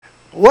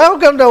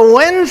Welcome to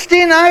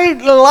Wednesday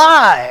Night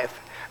Live,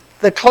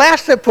 the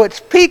class that puts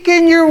peak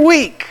in your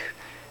week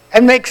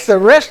and makes the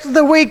rest of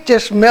the week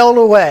just melt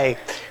away.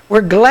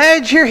 We're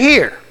glad you're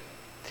here,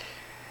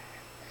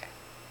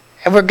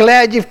 and we're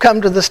glad you've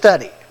come to the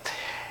study.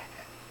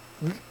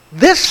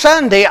 This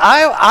Sunday,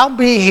 I'll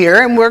be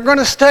here, and we're going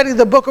to study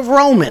the book of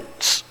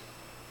Romans.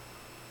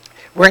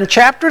 We're in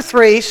chapter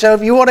 3, so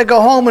if you want to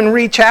go home and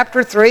read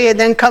chapter 3, and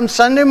then come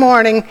Sunday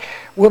morning,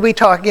 we'll be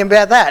talking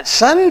about that.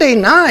 Sunday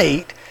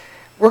night,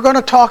 we're going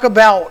to talk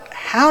about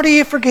how do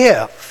you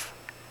forgive?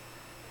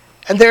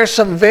 And there's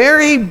some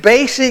very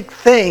basic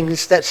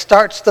things that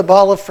starts the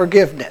ball of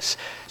forgiveness.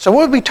 So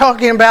we'll be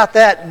talking about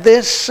that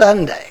this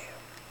Sunday.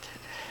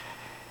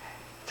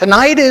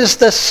 Tonight is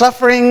the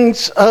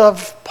sufferings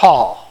of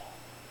Paul.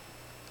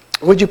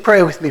 Would you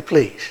pray with me,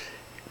 please?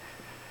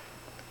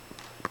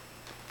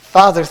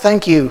 Father,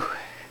 thank you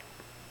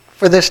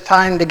for this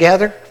time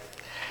together.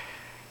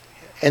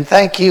 And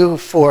thank you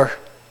for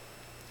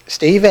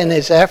Steve and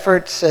his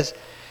efforts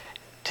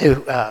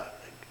to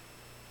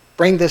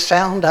bring the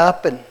sound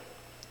up and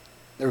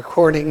the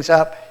recordings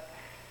up.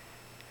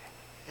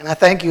 And I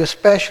thank you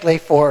especially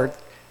for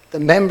the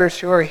members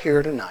who are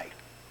here tonight.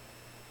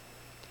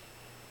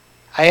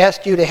 I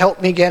ask you to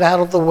help me get out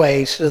of the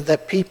way so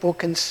that people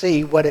can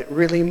see what it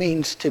really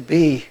means to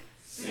be.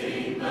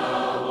 Sing the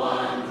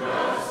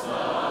wondrous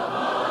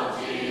love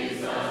of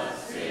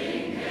Jesus,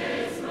 sing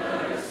his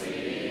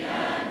mercy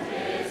and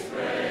his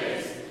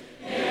grace.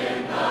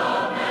 In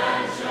the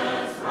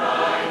mansions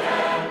bright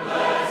and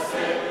blessed,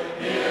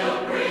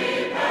 he'll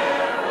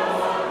prepare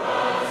for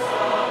us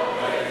a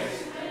place.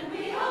 When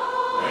we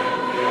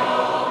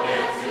all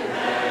get to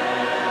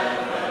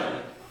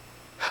heaven.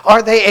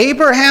 Are they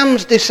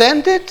Abraham's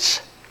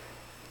descendants?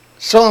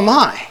 So am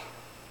I.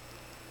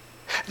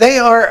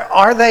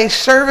 Are they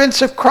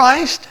servants of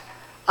Christ?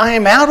 I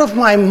am out of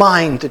my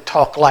mind to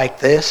talk like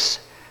this.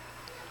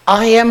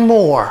 I am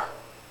more.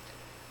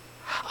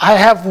 I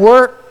have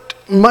worked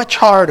much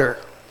harder,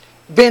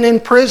 been in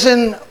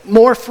prison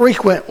more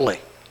frequently,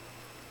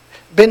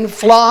 been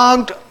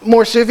flogged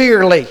more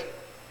severely,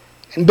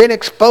 and been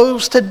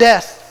exposed to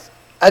death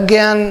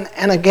again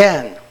and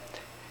again.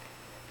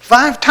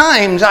 5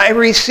 times I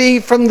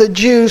received from the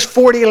Jews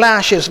 40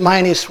 lashes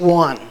minus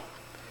 1.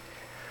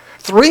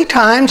 3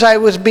 times I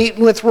was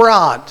beaten with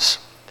rods.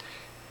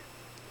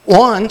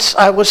 Once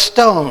I was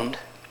stoned.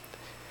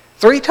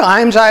 3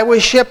 times I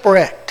was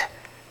shipwrecked.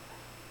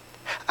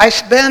 I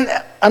spent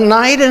a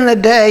night and a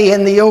day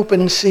in the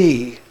open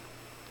sea.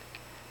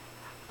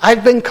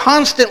 I've been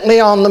constantly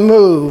on the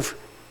move.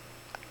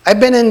 I've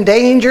been in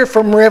danger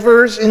from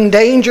rivers, in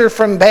danger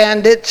from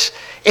bandits,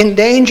 in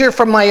danger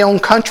from my own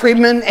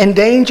countrymen, in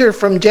danger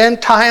from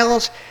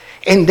Gentiles,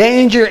 in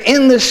danger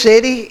in the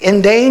city,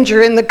 in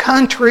danger in the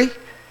country,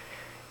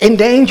 in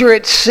danger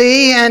at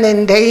sea, and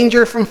in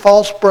danger from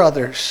false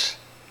brothers.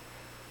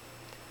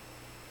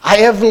 I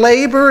have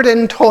labored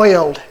and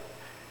toiled.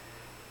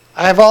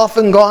 I have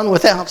often gone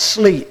without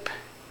sleep.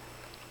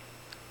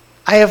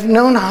 I have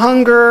known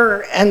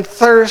hunger and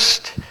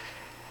thirst,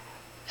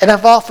 and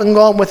I've often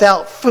gone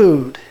without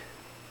food.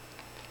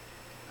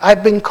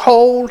 I've been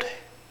cold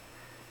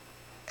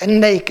and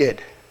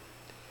naked.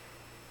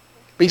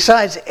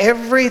 Besides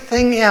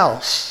everything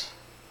else,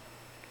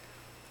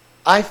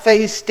 I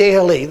face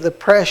daily the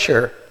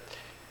pressure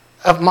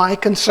of my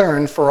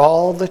concern for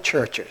all the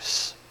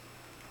churches.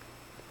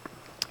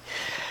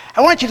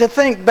 I want you to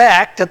think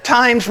back to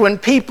times when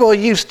people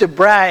used to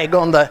brag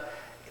on the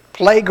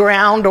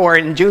playground or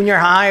in junior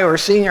high or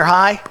senior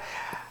high.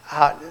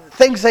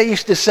 Things they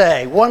used to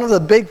say. One of the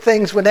big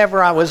things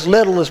whenever I was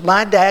little is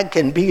my dad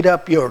can beat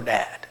up your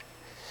dad.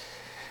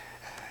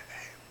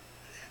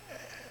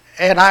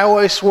 And I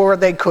always swore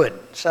they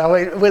couldn't. So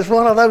it was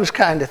one of those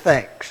kind of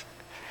things.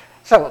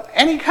 So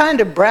any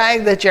kind of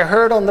brag that you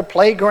heard on the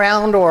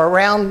playground or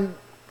around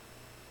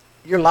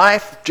your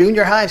life,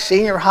 junior high,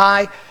 senior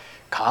high,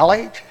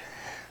 college,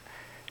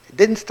 it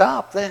didn't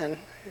stop then.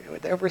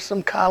 There was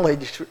some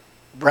college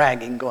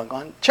bragging going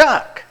on.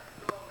 Chuck.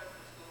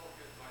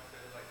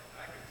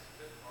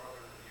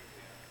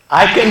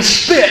 I can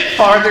spit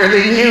farther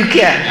than you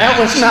can. That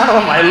was not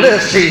on my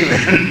list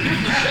even.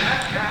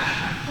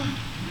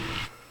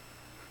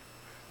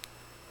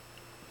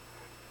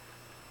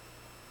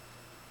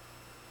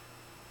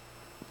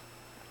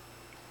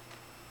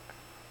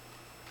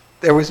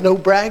 There was no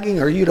bragging,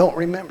 or you don't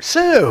remember.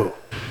 Sue.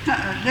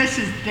 This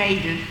is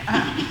dated.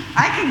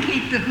 I can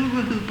keep the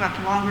hula hoop up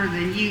longer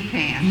than you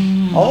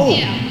can. Oh,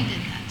 Yeah, we did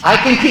that. I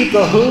can keep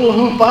the hula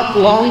hoop up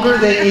longer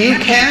than you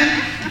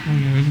can? I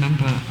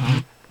remember.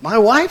 My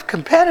wife,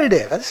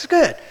 competitive. That's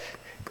good.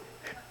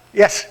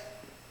 Yes.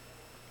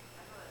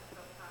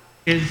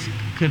 Kids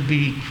could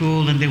be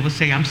cruel and they would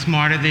say, I'm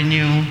smarter than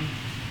you,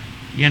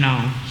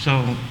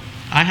 So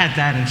I had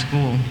that in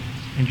school,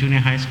 in junior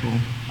high school.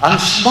 I'm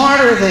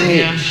smarter than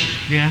you.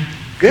 Yeah.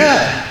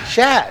 Good.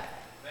 Shad.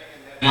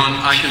 One,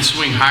 I can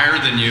swing higher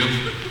than you.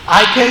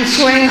 I can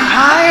swing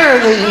higher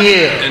than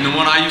you. And the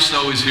one I used to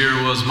always hear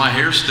was, my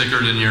hair's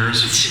thicker than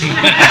yours.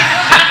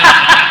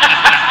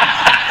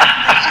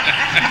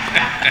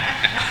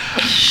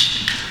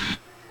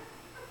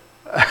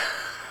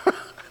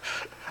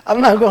 I'm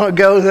not going to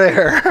go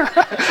there.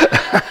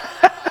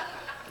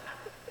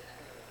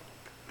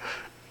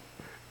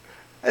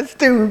 Let's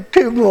do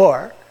two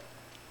more.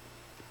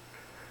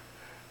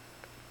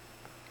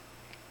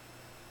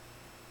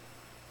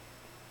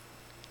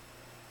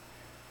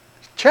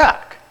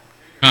 Chuck.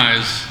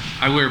 Guys,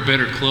 I wear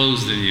better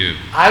clothes than you.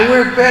 I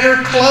wear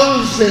better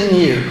clothes than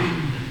you.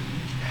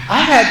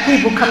 I've had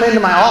people come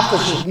into my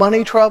office with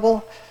money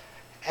trouble,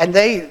 and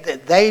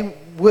they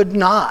would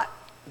not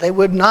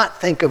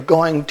think of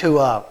going to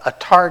a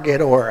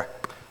Target or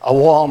a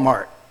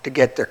Walmart to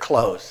get their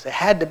clothes. They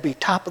had to be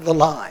top of the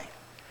line.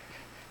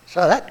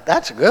 So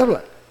that's a good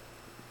one.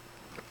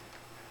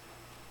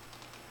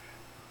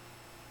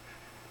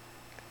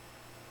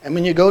 And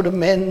when you go to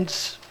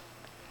men's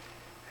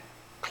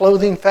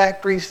clothing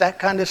factories, that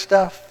kind of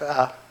stuff,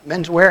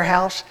 Men's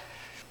Warehouse,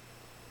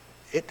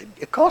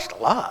 it costs a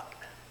lot.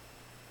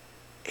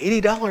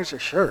 $80 a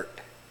shirt.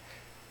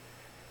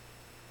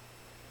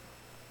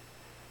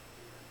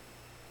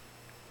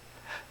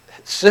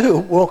 Sue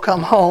will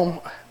come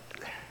home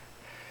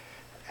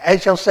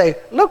and she'll say,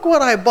 look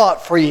what I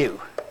bought for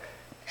you.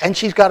 And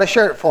she's got a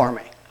shirt for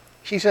me.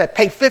 She said,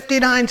 pay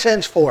 59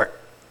 cents for it.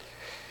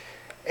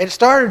 It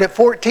started at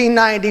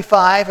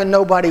 $14.95 and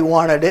nobody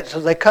wanted it, so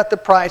they cut the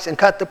price and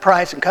cut the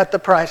price and cut the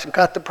price and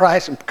cut the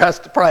price and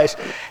cut the price.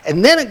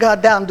 And then it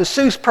got down to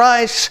Sue's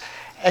price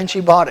and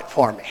she bought it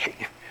for me.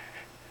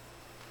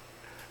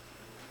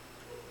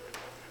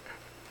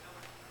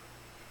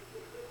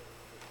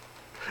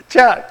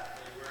 Chuck?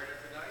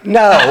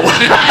 No.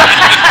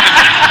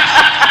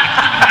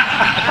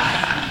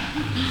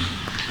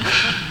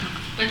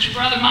 But your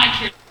brother Mike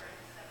here.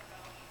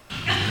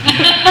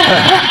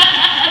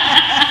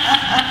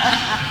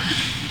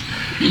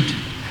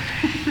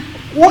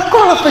 What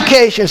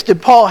qualifications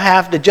did Paul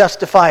have to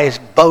justify his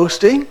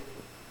boasting?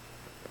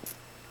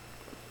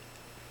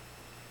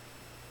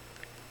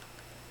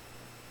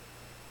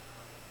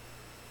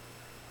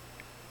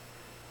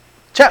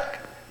 Chuck?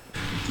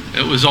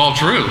 It was all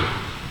true.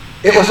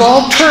 It was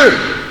all true.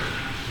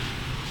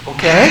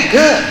 Okay,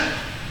 good.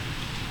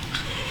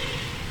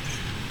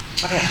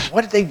 What else?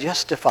 What did they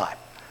justify?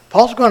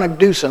 Paul's going to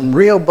do some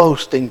real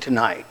boasting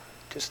tonight,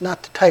 just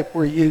not the type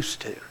we're used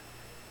to.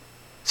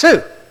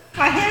 Sue?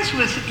 Well, his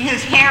was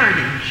his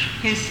heritage,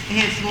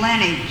 his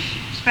lineage,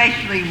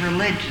 especially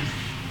religious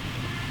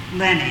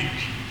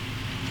lineage.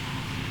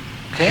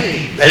 Okay,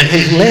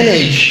 his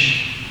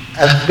lineage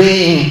of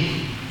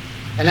being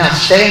an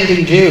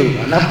outstanding Jew,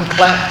 an upper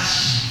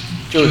class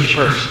Jewish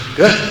person.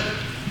 Good.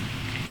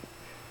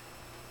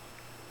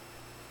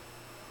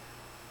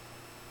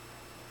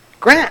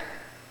 Grant.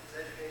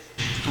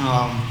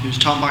 He was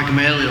taught by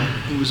Gamaliel,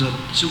 who was a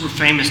super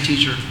famous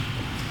teacher.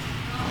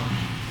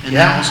 And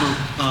Yeah. then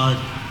also,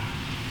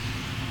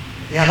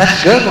 Yeah,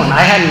 that's a good one.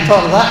 I hadn't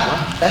thought of that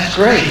one. That's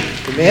great.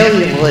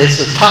 Gamaliel is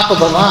the top of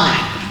the line.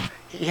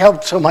 He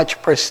held so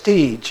much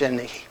prestige, and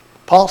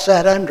Paul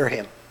sat under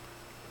him.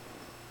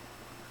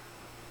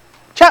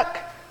 Chuck.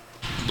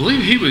 I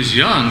believe he was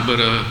young,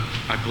 but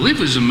I believe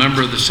he was a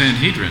member of the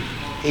Sanhedrin,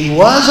 He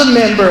was a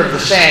member of the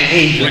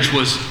Sanhedrin. which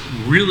was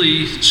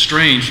really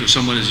strange for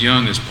someone as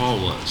young as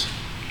Paul was.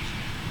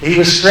 He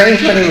was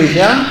strange when he was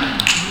young?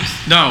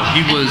 No,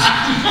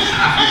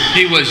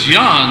 he was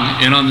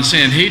young and on the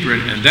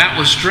Sanhedrin, and that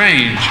was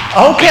strange.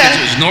 Okay. Because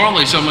it was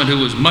normally someone who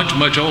was much,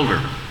 much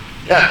older.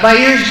 Yeah, my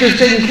ears just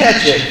didn't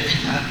catch it.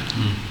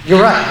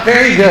 You're right.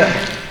 Very good.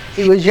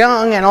 He was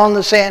young and on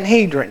the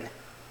Sanhedrin.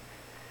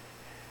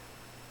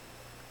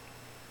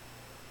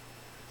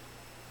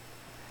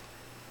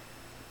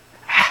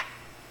 I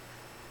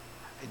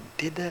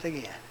did that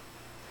again.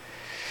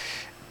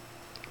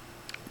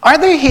 Are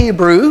they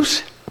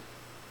Hebrews?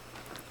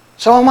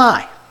 So am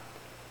I.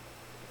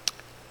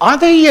 Are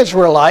they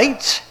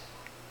Israelites?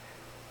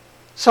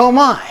 So am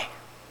I.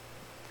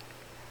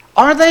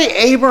 Are they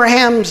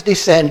Abraham's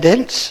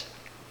descendants?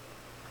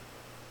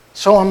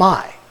 So am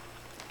I.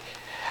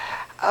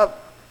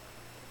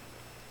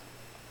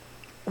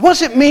 What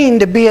does it mean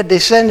to be a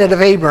descendant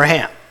of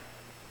Abraham?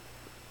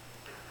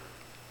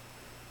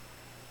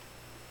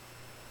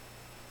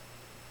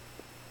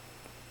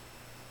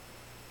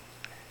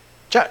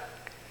 Chuck?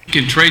 You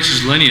can trace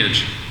his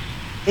lineage.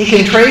 He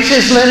can trace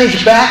his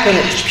lineage back and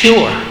it's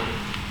pure.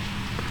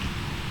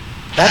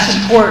 That's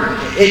important.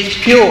 It's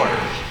pure.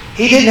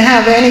 He didn't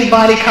have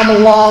anybody come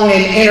along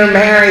and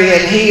intermarry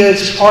and he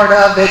is part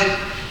of it.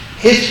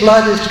 His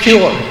blood is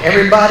pure.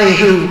 Everybody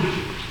who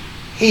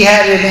he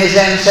had in his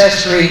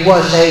ancestry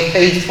was a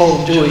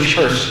faithful Jewish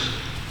person.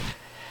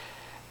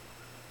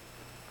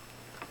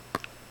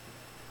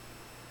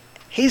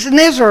 He's an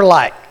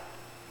Israelite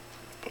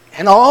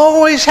and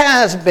always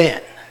has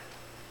been.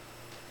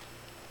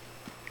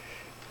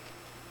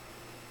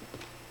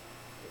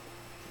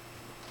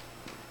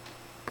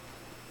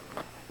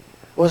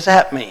 What does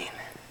that mean?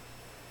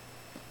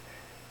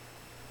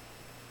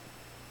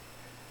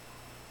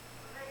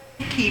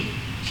 Keep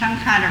some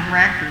kind of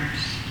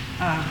records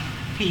of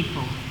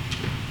people.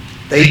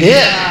 They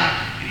did.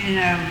 You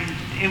know,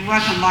 it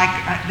wasn't like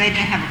they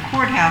didn't have a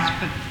courthouse,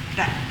 but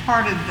that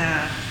part of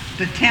the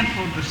the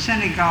temple, the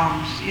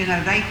synagogues,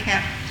 they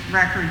kept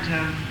records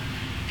of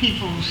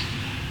people's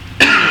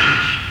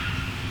lineage.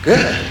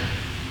 Good.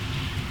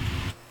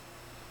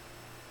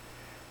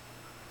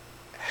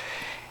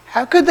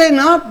 How could they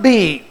not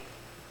be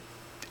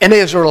an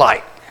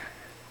Israelite?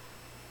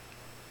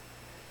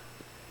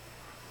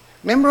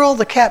 Remember all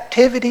the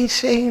captivity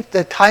scenes,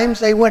 the times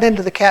they went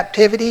into the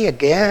captivity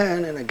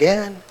again and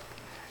again?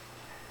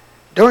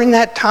 During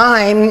that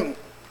time,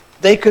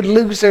 they could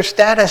lose their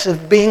status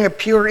of being a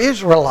pure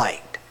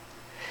Israelite.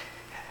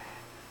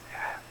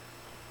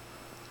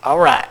 All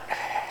right.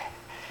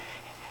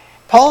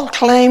 Paul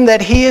claimed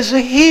that he is a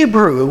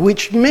Hebrew,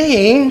 which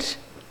means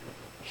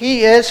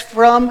he is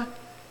from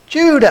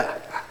Judah.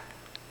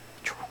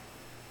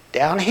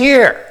 Down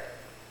here.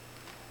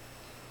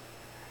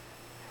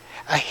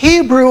 A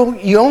Hebrew,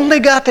 you only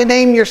got to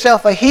name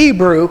yourself a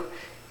Hebrew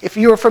if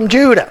you were from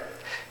Judah.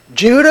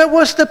 Judah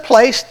was the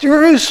place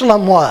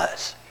Jerusalem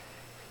was.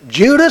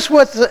 Judah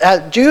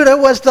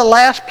was the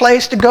last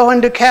place to go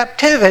into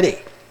captivity.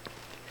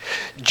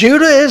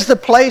 Judah is the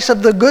place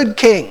of the good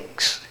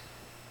kings.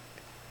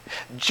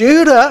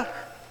 Judah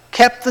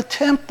kept the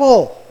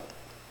temple.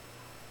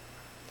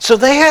 So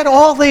they had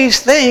all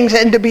these things,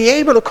 and to be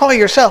able to call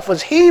yourself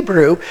as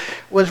Hebrew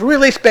was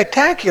really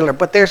spectacular,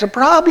 but there's a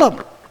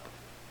problem.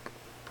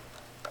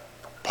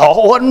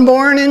 Paul wasn't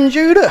born in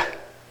Judah.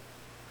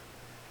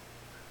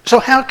 So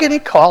how can he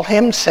call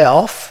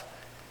himself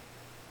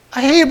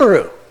a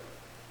Hebrew?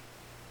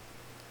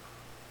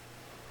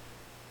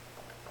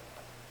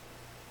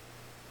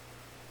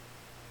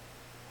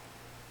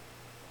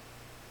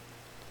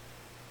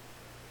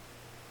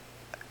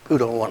 Who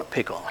don't want to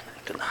pick on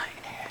tonight?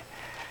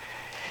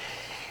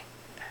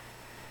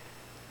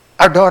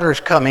 Our daughter's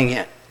coming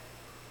in.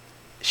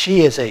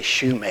 She is a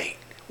Shumate.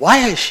 Why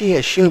is she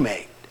a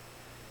Shumate?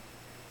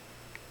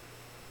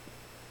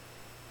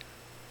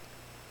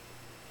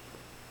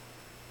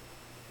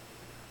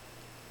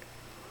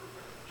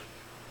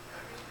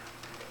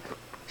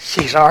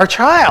 She's our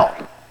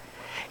child.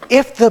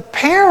 If the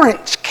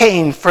parents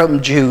came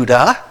from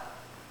Judah,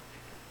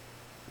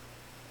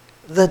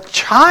 the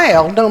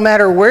child, no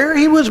matter where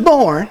he was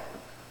born,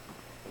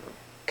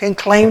 can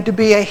claim to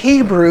be a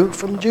Hebrew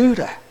from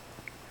Judah.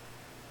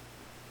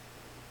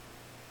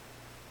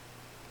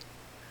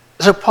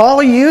 So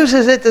Paul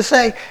uses it to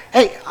say,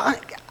 hey,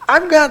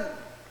 I've got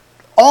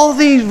all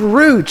these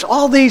roots,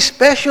 all these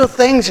special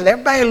things, and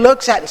everybody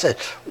looks at it and says,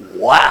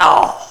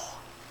 wow,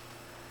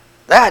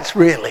 that's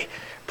really...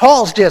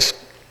 Paul's just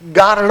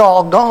got it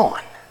all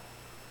gone.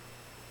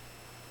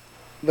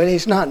 But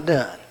he's not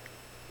done.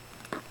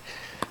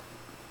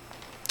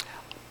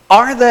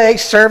 Are they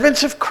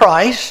servants of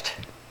Christ?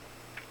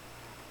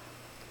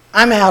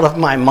 I'm out of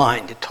my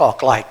mind to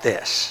talk like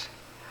this.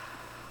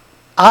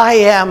 I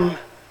am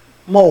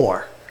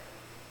more.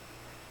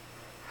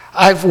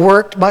 I've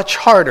worked much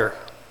harder.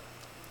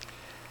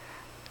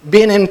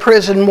 Been in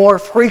prison more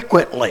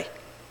frequently.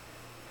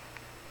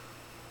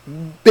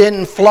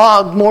 Been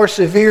flogged more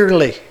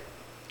severely,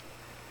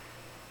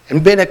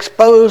 and been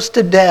exposed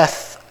to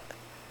death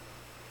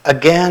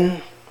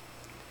again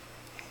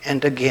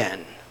and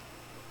again.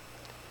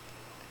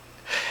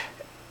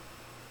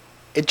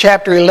 In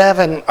chapter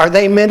 11, are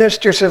they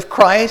ministers of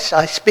Christ?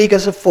 I speak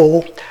as a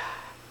fool.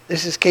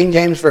 This is King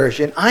James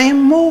Version. I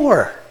am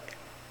more.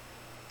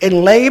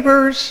 In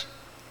labors,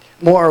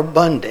 more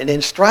abundant.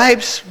 In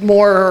stripes,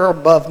 more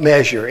above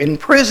measure. In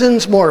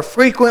prisons, more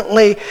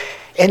frequently.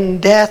 In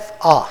death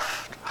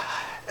oft.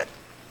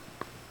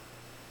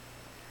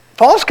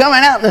 Paul's coming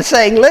out and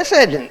saying,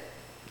 listen,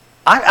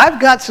 I've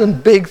got some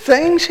big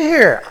things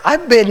here.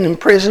 I've been in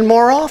prison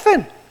more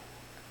often.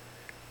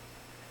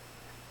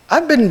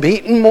 I've been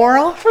beaten more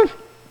often.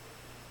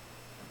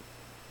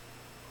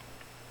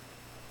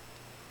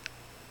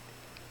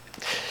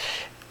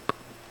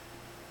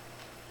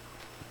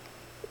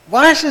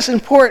 Why is this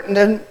important?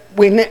 And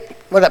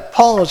that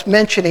Paul is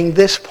mentioning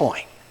this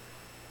point.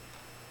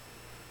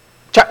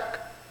 Chuck.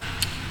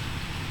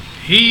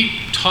 He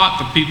taught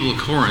the people of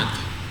Corinth,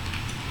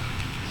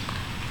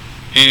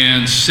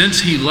 and since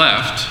he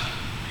left,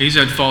 he's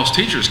had false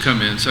teachers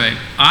come in saying,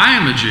 I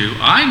am a Jew,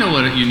 I know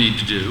what you need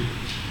to do.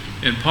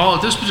 And Paul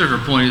at this particular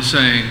point is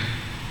saying,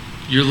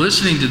 you're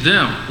listening to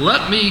them.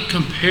 Let me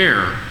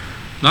compare,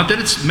 not that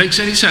it makes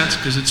any sense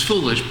because it's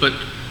foolish, but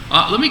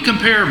let me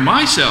compare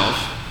myself,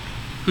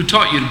 who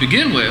taught you to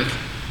begin with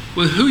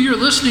who you're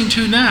listening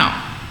to now.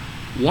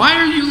 Why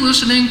are you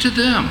listening to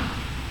them?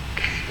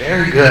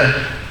 Very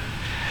good.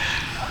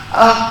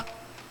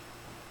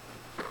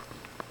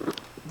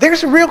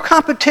 There's a real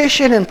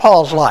competition in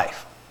Paul's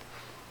life.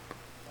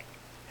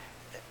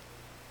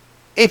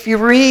 If you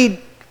read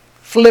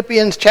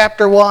Philippians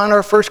chapter 1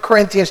 or 1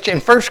 Corinthians, in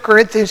 1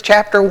 Corinthians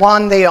chapter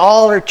 1, they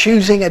all are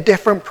choosing a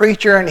different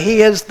preacher, and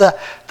he is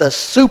the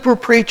super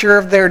preacher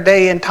of their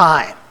day and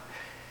time.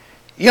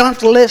 You don't have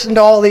to listen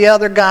to all the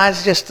other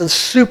guys, just the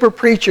super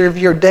preacher of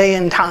your day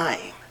and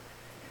time.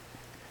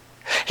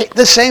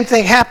 The same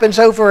thing happens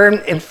over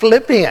in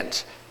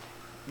Philippians.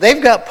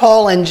 They've got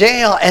Paul in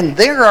jail, and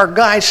there are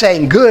guys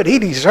saying, good, he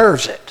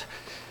deserves it.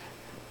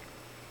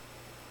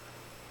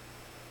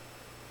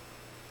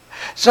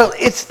 So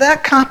it's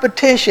that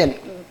competition.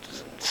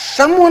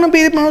 Some want to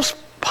be the most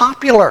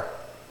popular.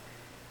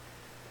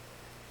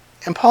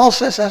 And Paul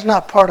says that's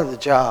not part of the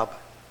job.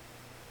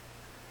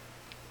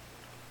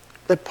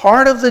 The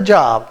part of the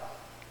job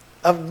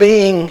of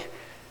being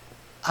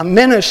a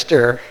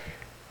minister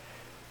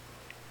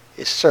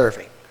is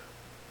serving.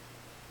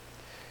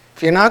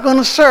 If you're not going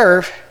to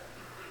serve,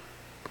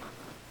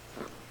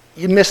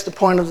 you miss the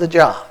point of the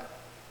job.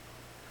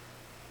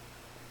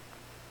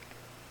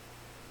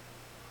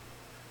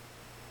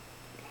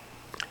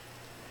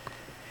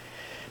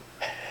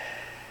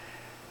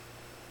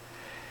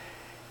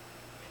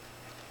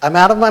 I'm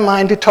out of my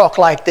mind to talk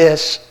like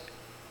this.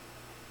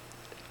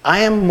 I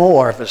am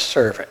more of a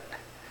servant.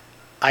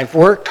 I've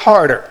worked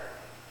harder,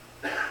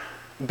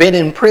 been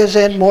in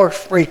prison more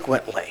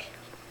frequently.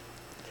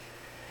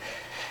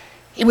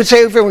 He would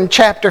say over in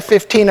chapter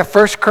 15 of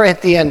 1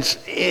 Corinthians,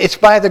 it's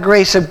by the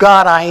grace of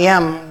God I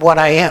am what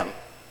I am.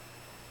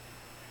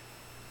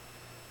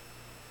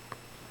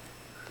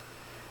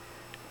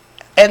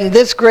 And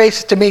this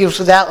grace to me was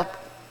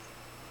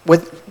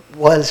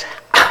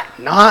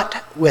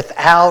not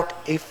without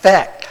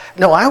effect.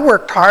 No, I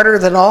worked harder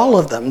than all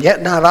of them,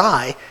 yet not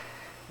I,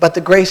 but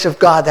the grace of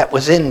God that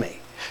was in me.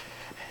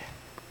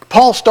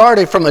 Paul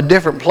started from a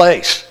different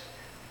place.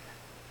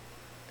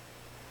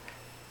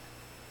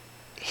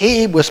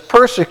 He was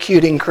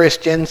persecuting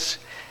Christians,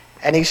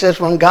 and he says,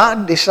 when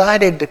God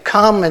decided to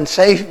come and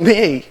save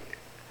me,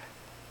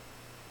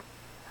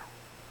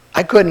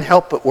 I couldn't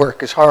help but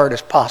work as hard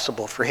as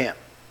possible for him.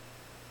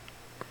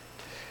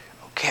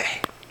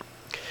 Okay.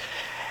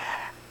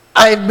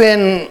 I've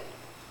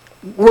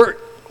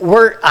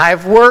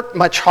worked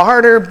much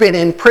harder, been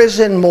in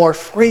prison more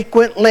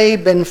frequently,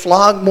 been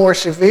flogged more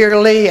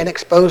severely, and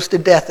exposed to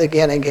death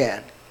again and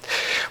again.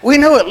 We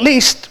know at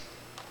least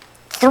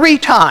 3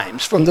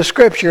 times from the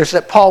scriptures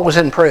that Paul was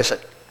in prison.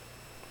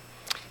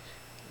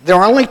 There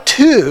are only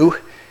 2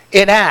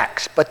 in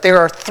Acts, but there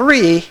are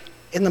 3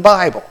 in the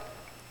Bible.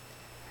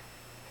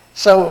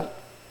 So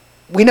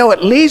we know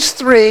at least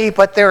 3,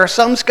 but there are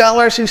some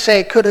scholars who say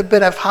it could have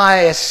been as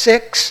high as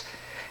 6,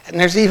 and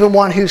there's even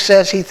one who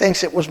says he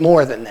thinks it was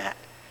more than that.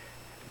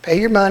 Pay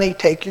your money,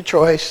 take your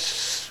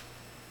choice.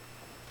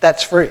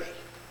 That's free.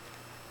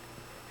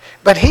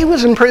 But he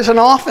was in prison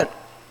often.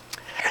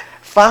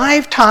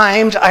 5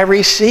 times I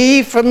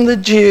received from the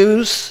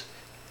Jews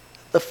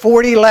the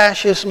 40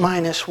 lashes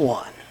minus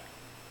 1.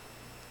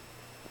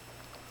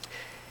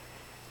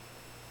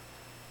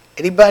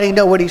 Anybody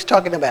know what he's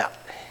talking about?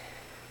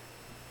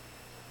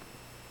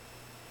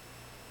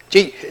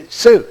 Gee,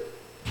 Sue.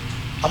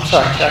 I'm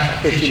sorry, Chuck,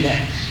 I'll get you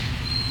next.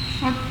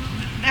 Well,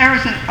 there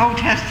was an Old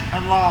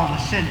Testament law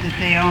that said that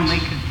they only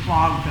could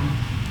flog them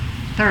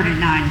 39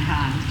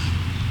 times.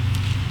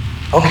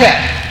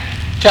 Okay.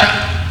 Chuck.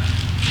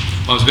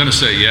 I was going to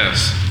say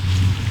yes.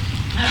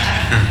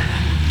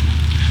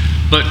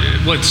 But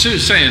what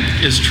Sue's saying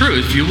is true.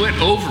 If you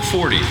went over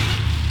 40,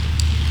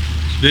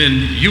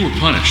 then you were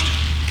punished.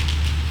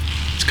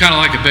 It's kind of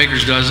like a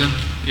baker's dozen,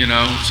 you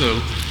know.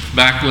 So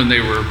back when they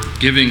were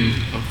giving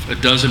a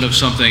dozen of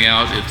something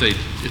out,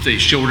 if they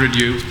shorted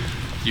you,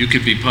 you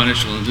could be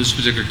punished. Well, in this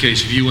particular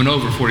case, if you went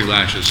over 40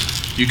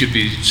 lashes, you could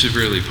be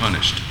severely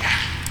punished.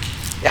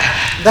 Yeah.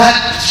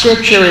 That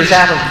scripture is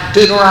out of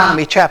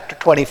Deuteronomy chapter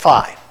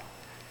 25,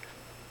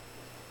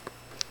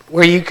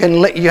 where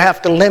you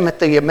have to limit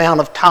the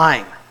amount of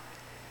time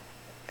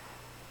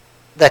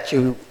that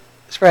you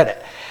spread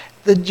it.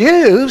 The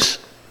Jews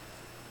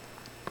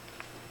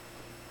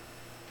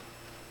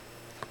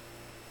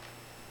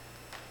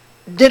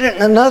did it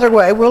in another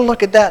way. We'll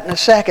look at that in a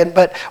second.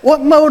 But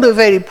what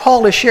motivated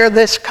Paul to share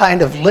this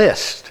kind of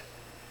list?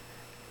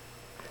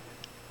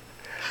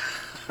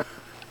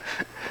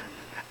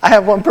 I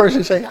have one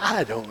person say,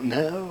 I don't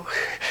know.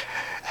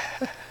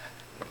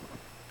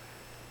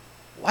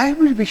 Why would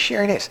we be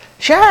sharing this?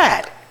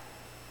 Chad!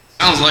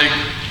 Sounds like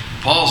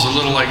Paul's a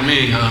little like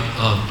me,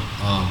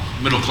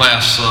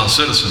 middle-class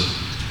citizen.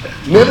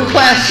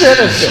 Middle-class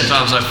citizen.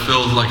 Sometimes I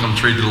feel like I'm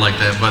treated like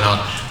that, but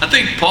I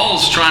think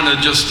Paul's trying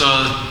to just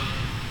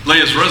lay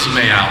his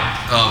resume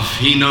out.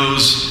 He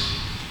knows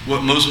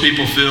what most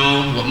people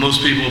feel, what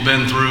most people have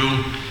been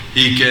through.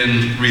 He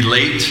can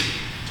relate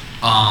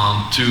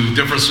to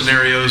different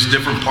scenarios,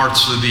 different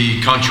parts of the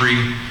country,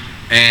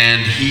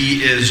 and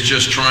he is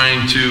just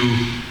trying to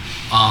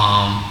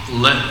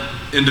let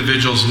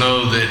individuals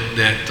know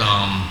that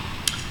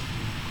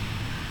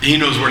he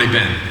knows where they've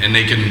been, and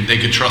they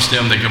can trust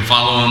him, they can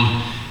follow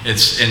him.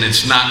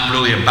 It's not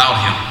really about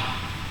him.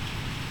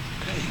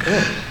 Okay,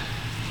 good.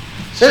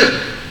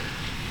 Sue.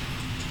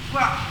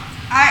 Well,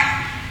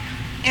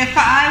 if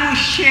I was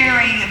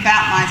sharing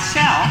about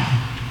myself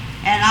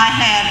and I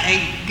had a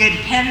good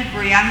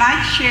pedigree, I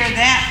might share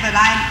that, but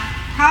I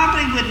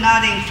probably would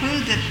not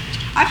include that.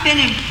 I've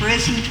been in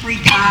prison 3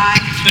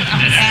 times,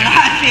 and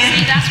I've been.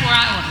 See, that's where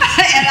I was.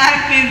 And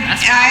I've been,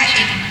 That's why I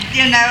shouldn't.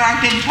 I've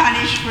been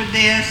punished for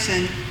this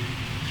and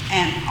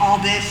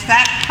all this.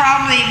 That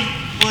probably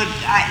would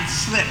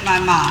slip my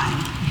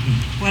mind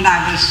when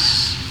I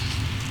was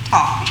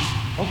talking.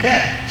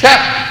 Okay.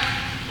 Chuck.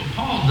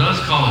 Paul does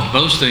call it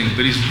boasting,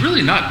 but he's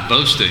really not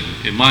boasting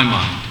in my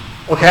mind.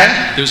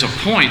 Okay? There's a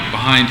point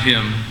behind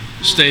him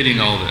stating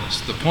all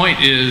this. The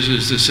point is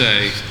to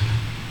say,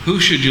 who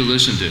should you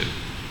listen to?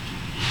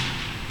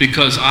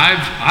 Because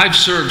I've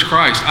served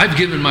Christ. I've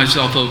given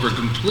myself over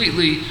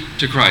completely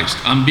to Christ.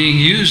 I'm being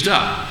used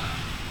up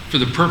for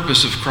the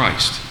purpose of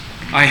Christ.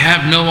 I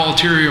have no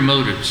ulterior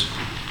motives.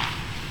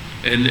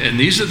 And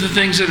these are the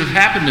things that have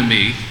happened to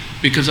me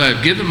because I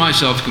have given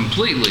myself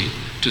completely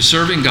to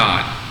serving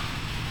God.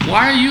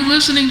 Why are you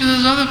listening to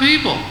those other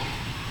people?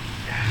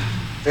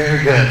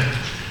 Very good.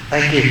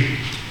 Thank you.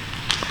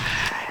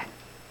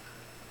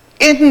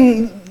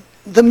 In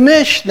the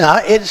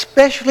Mishnah, it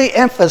especially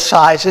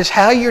emphasizes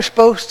how you're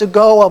supposed to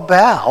go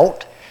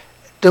about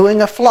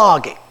doing a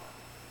flogging.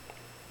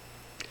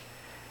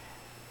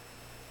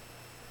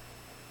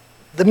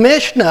 The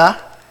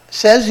Mishnah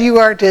says he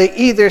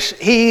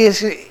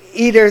is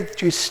either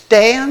to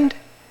stand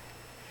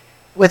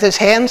with his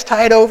hands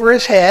tied over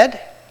his head,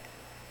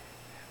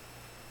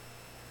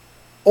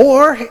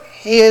 or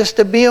he is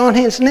to be on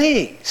his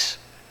knees.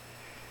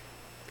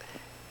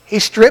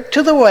 He's stripped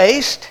to the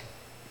waist.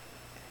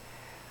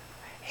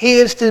 He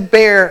is to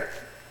bear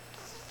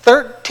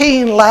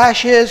 13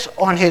 lashes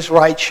on his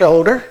right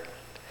shoulder,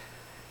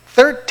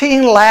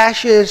 13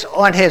 lashes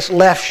on his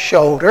left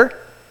shoulder,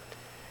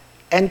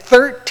 and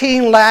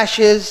 13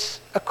 lashes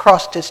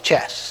across his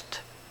chest.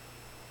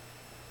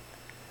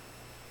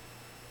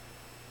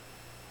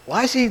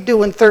 Why is he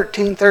doing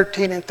 13,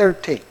 13, and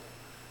 13?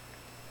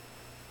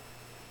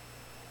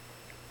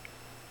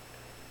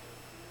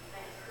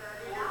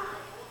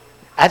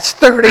 That's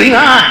 39.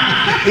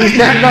 He's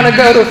not going to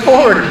go to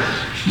 40.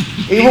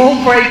 He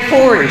won't break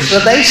 40. So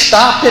they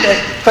stopped it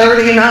at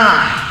 39.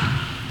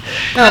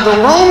 Now,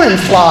 the Roman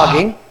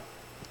flogging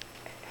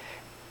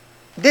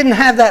didn't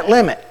have that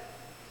limit.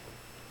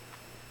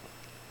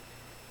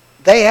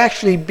 They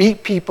actually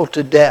beat people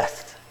to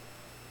death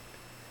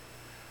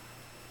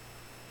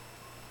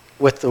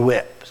with the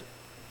whip.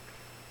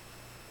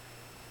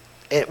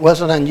 It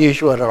wasn't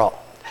unusual at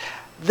all.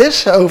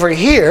 This over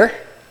here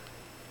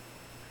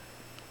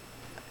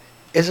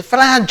is a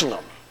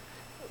flagellum.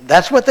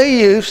 That's what they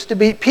use to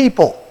beat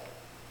people.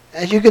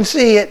 As you can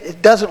see,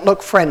 it doesn't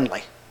look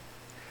friendly.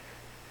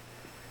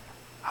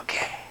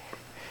 Okay.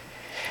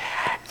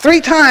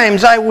 3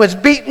 times I was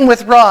beaten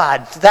with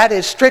rods. That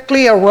is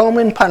strictly a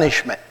Roman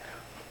punishment.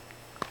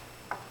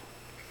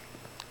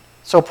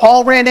 So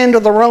Paul ran into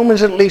the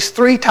Romans at least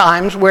 3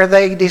 times where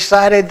they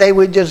decided they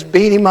would just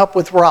beat him up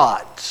with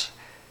rods.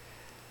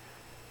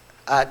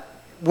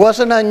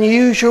 Wasn't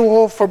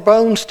unusual for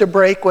bones to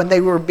break when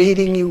they were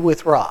beating you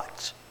with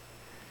rods.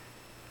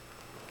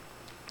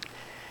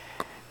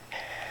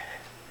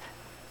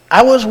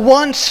 I was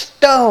once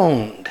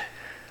stoned.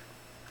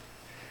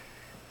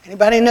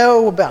 Anybody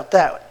know about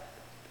that?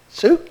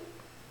 Sue? Well,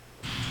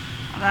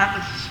 that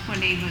was when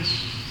he was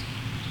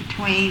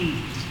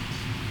between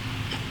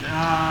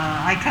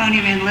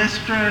Iconium and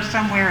Lystra,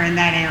 somewhere in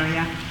that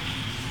area.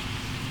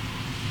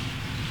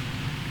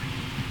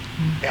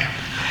 Yeah.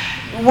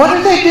 What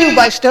did they do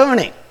by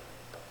stoning?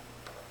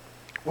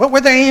 What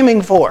were they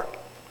aiming for?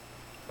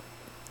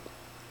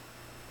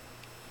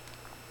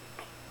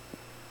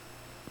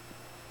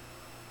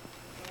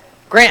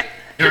 Grant.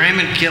 They're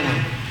aiming to kill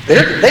him.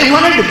 They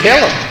wanted to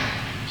kill him.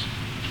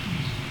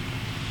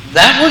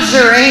 That was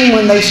their aim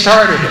when they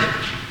started it.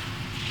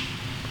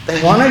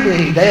 They wanted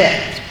him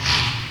dead.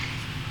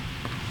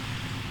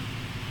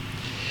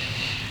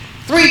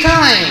 3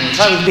 times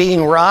I was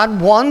being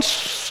robbed.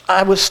 Once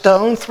I was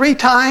stoned. 3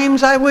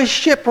 times I was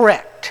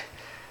shipwrecked.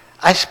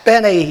 I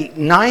spent a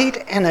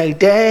night and a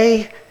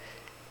day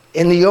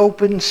in the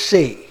open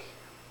sea.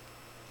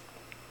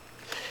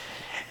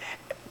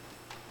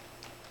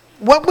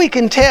 What we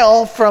can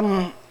tell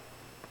from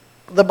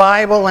the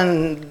Bible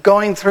and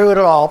going through it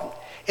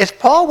all is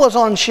Paul was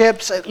on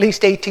ships at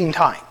least 18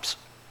 times.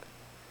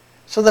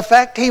 So the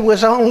fact he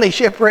was only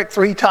shipwrecked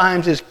 3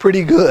 times is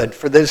pretty good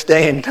for this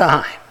day and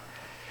time.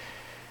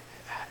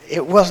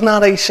 It was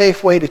not a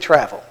safe way to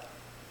travel.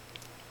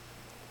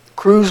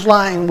 Cruise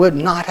line would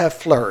not have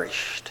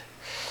flourished.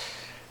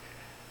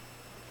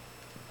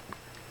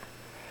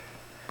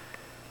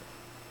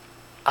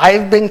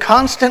 I've been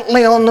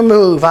constantly on the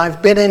move.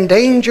 I've been in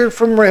danger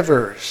from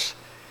rivers,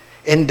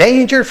 in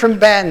danger from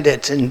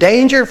bandits, in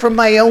danger from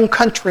my own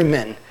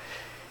countrymen,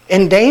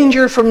 in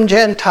danger from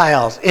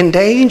Gentiles, in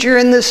danger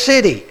in the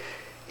city,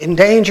 in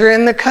danger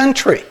in the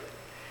country,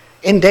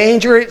 in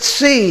danger at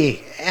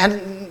sea,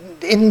 and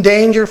in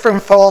danger from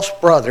false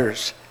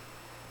brothers.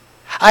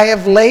 I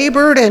have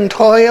labored and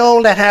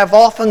toiled and have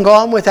often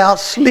gone without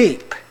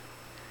sleep.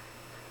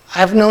 I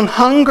have known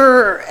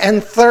hunger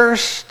and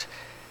thirst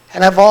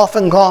and have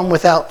often gone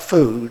without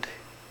food.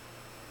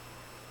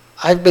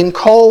 I've been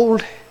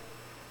cold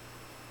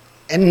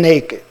and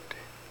naked.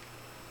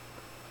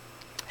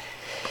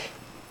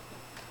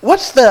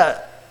 What's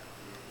the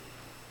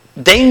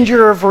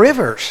danger of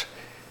rivers?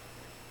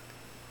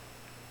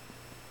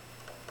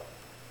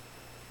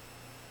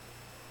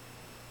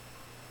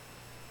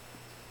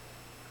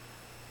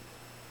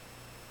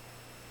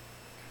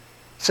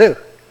 Sue.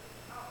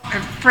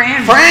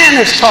 Fran. Fran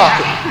is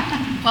talking.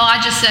 Well, I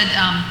just said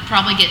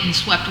probably getting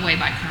swept away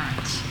by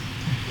currents.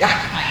 Yeah.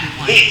 Might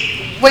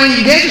be one.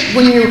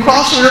 When you were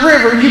crossing the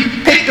river, you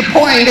picked a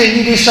point and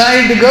you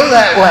decided to go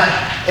that way.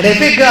 And if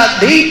it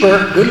got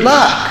deeper, good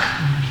luck.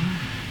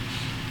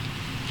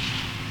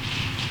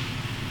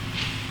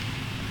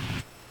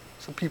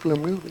 Some people are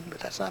moving, but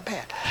that's not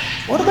bad.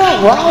 What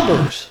about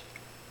robbers?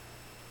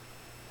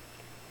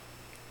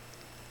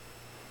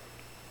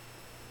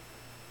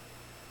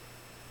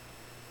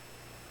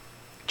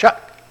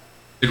 Chuck.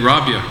 They'd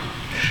rob you.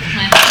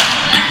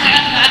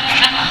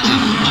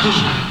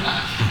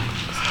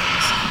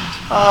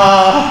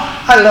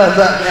 I love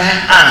that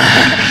man.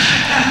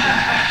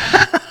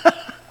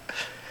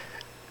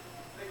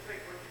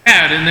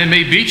 And they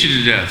may beat you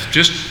to death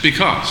just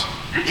because.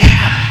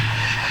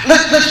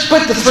 Let's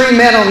put the three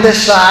men on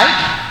this side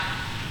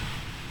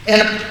in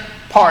a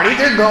party.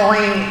 They're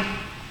going,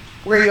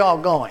 where are y'all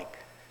going?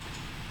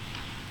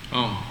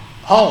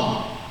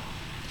 Home.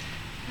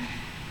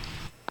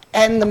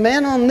 And the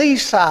men on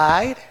this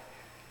side,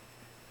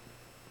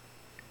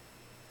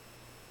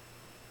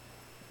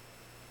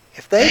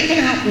 if they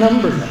can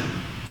outnumber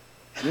them,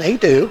 and they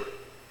do,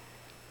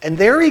 and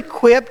they're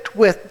equipped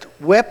with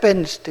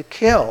weapons to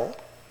kill,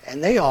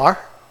 and they are,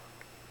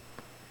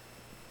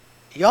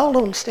 y'all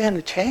don't stand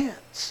a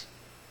chance.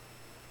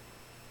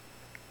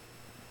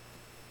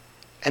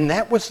 And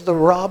that was the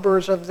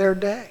robbers of their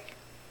day.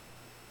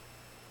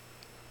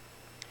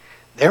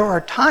 There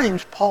are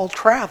times Paul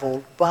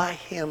traveled by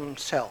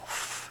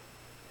himself.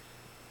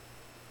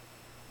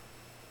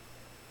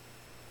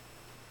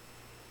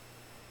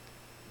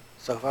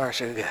 So far,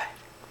 so good.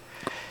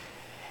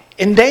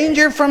 In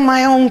danger from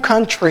my own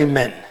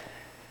countrymen.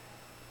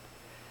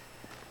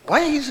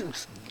 Why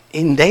is he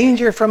in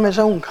danger from his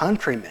own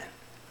countrymen?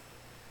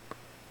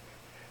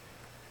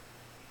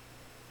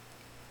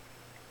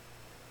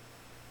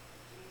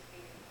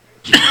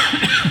 Say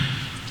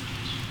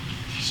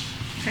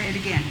it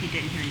again, he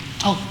didn't hear you.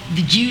 Oh,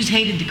 the Jews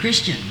hated the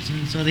Christians,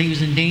 and so he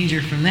was in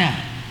danger from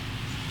that.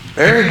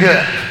 Very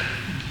good.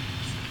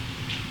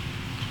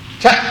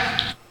 Chuck.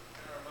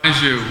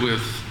 Reminds you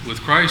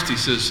with Christ, he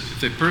says,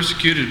 if they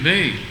persecuted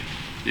me,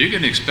 you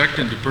can expect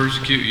them to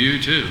persecute you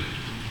too.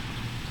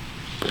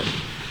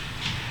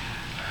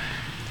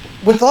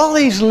 With all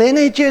these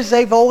lineages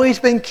they've always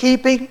been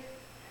keeping,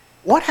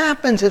 what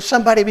happens if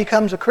somebody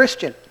becomes a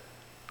Christian?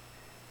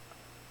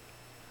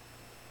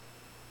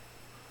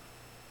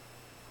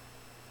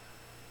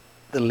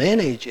 The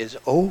lineage is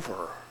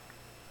over.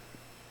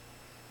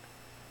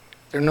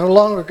 They're no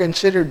longer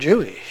considered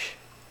Jewish.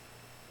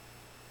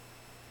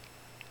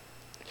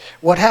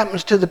 What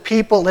happens to the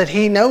people that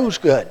he knows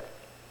good?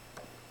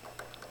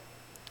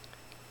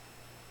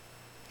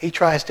 He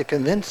tries to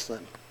convince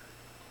them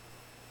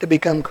to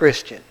become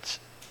Christians.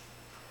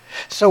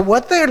 So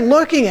what they're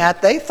looking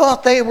at, they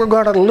thought they were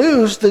going to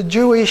lose the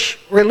Jewish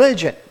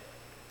religion.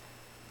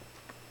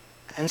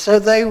 And so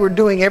they were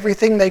doing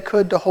everything they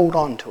could to hold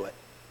on to it.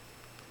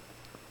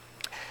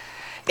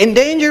 In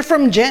danger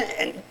from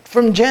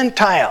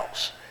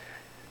Gentiles.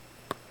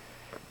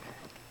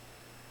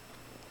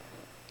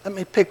 Let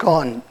me pick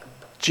on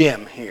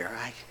Jim here.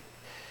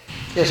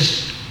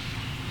 Let's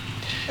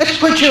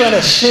put you in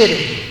a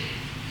city.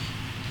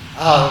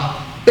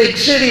 Big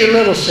city or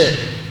little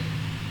city?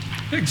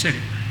 Big city.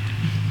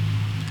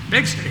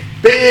 Big city.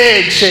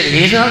 Big city.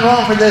 He's not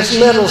going for this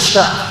little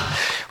stuff.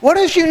 What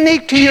is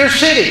unique to your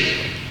city?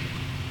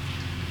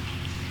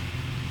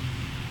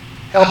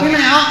 Help him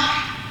out.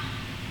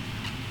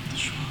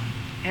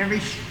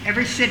 Every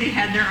city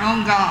had their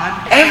own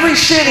God. Every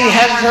city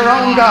has their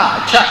own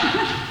God. Chuck.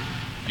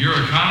 Your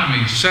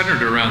economy is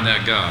centered around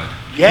that God.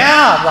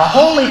 Yeah, the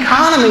whole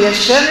economy is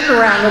centered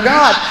around the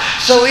God.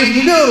 So if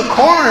you go to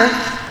Corinth,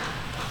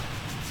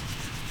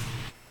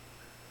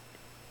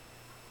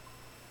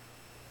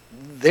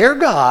 their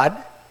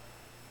God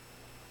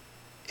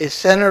is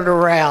centered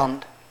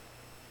around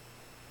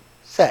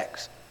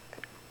sex.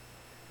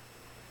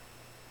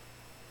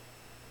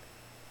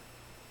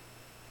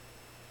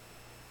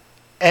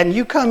 And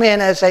you come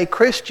in as a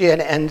Christian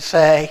and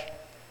say,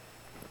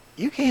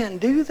 you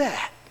can't do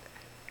that.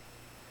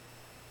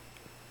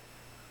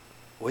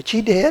 Which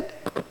he did.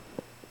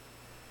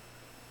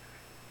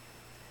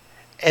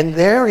 And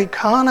their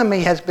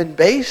economy has been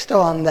based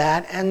on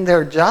that, and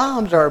their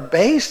jobs are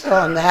based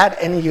on that,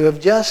 and you have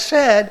just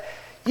said,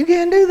 you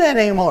can't do that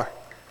anymore.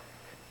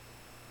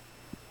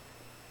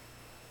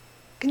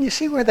 Can you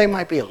see where they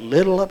might be a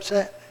little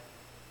upset?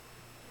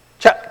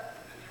 Chuck.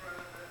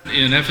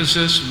 In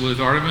Ephesus with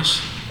Artemis,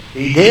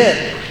 He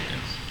did.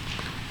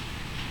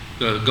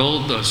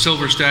 the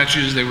silver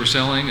statues they were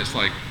selling, it's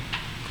like,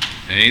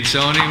 they ain't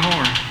selling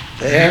anymore.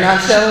 They're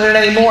not selling it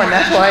anymore, and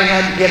that's why he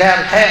had to get out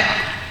of town.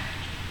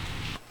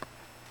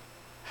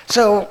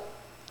 So,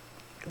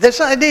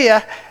 this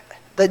idea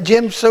that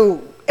Jim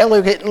so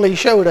elegantly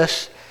showed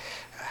us,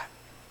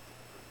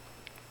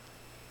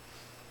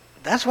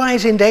 that's why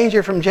he's in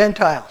danger from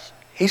Gentiles.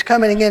 He's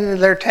coming into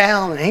their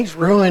town and he's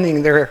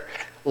ruining their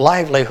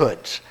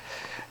livelihoods.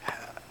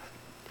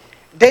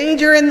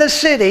 danger in the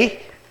city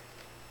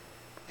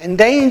and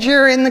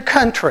danger in the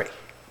country,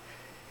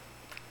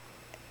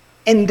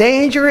 in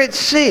danger at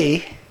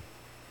sea,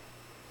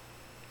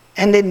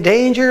 and in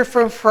danger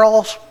from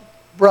false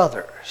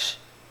brothers.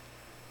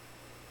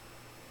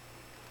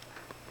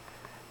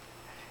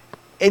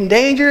 In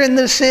danger in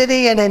the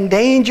city and in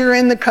danger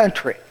in the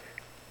country.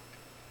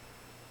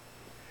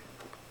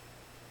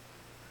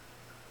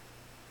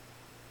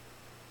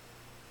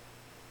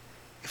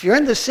 If you're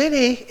in the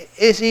city,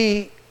 is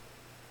he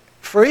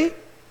free?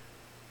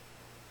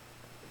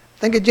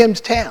 Think of Jim's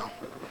town.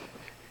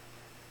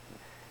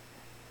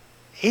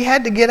 He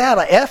had to get out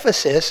of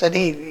Ephesus and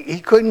he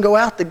couldn't go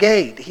out the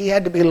gate. He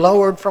had to be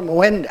lowered from a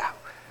window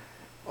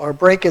or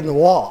break in the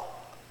wall.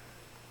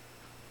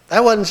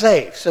 That wasn't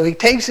safe. So he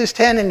takes his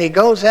tent and he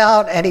goes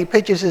out and he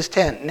pitches his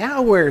tent.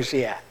 Now where's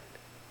he at?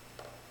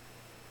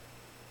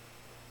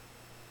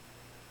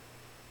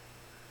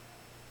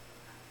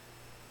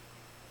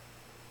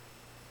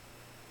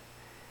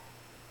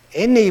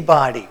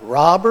 Anybody,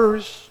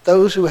 robbers,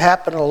 those who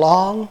happen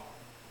along,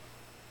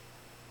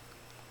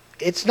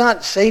 it's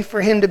not safe for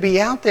him to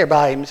be out there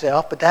by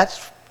himself, but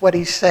that's what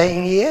he's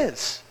saying he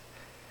is.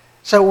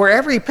 So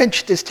wherever he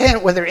pitched his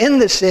tent, whether in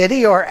the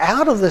city or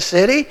out of the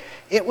city,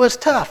 it was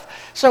tough.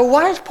 So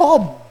why is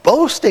Paul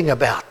boasting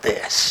about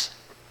this?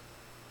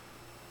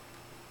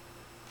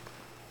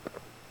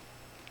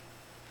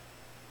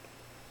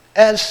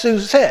 As Sue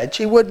said,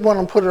 she wouldn't want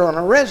to put it on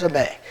a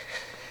resume.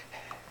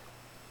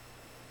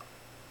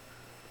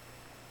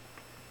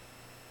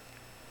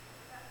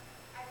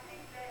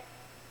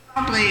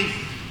 Probably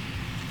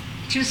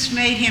just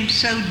made him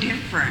so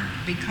different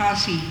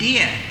because he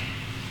did.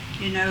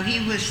 You know, he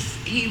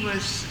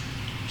was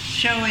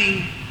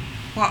showing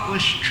what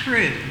was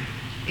true.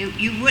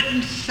 You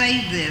wouldn't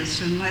say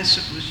this unless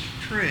it was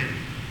true.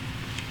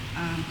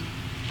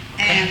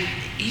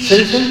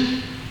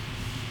 Susan?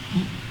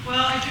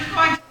 Well, if you're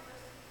going to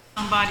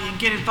somebody and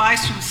get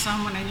advice from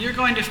someone and you're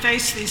going to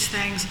face these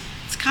things,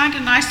 it's kind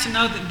of nice to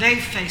know that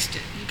they've faced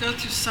it. You go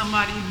through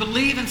somebody, you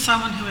believe in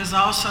someone who has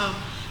also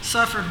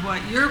suffered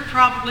what you're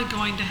probably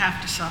going to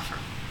have to suffer.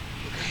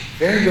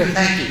 Very good,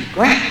 thank you.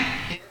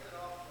 Grant.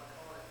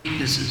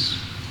 Weaknesses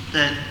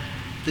that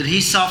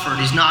he suffered.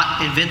 He's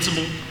not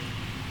invincible.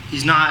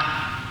 He's not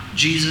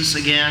Jesus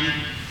again.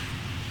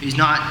 He's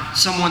not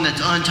someone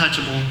that's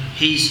untouchable.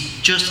 He's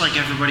just like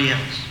everybody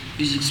else.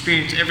 He's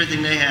experienced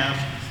everything they have,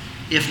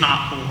 if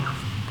not more.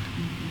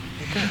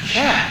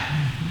 Yeah.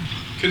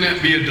 Can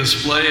that be a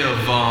display of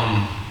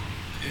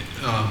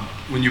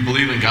when you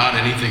believe in God,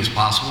 anything's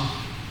possible?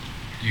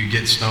 You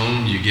get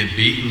stoned, you get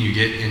beaten,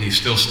 and he's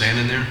still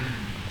standing there.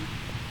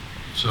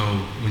 So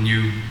when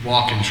you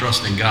walk and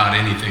trust in God,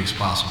 anything's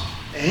possible.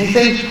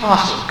 Anything's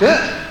possible. Good.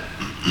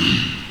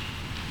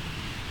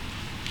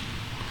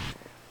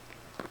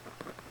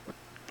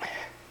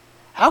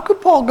 How could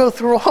Paul go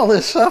through all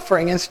this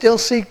suffering and still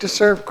seek to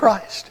serve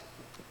Christ?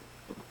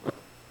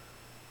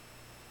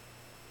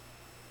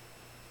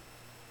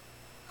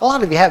 A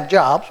lot of you have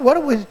jobs. What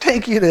it would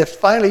take you to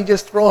finally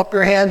just throw up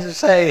your hands and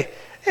say,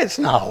 it's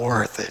not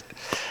worth it?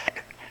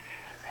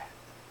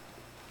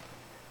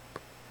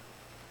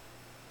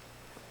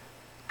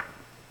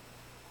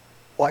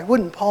 Why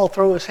wouldn't Paul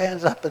throw his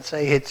hands up and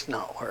say, it's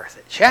not worth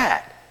it?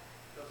 Chad?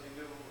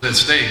 At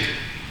stake.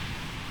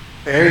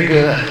 Very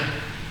good.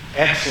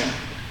 Excellent.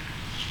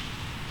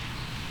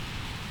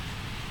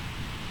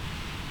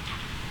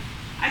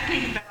 I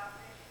think about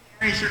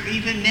missionaries or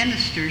even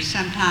ministers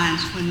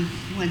sometimes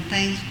when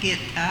things get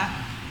tough.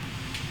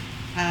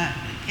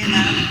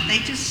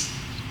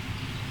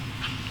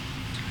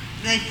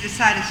 They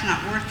decide it's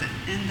not worth it,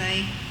 and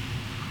they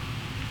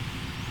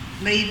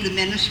leave the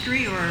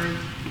ministry or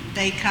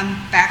they come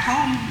back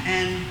home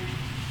and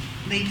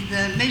leave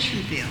the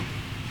mission field.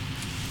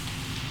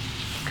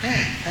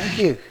 Okay, thank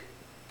you.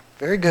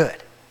 Very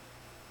good.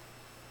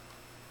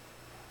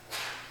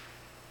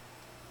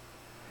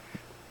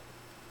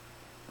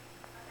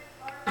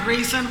 The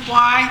reason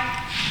why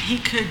he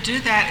could do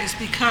that is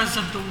because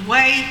of the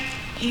way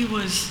he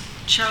was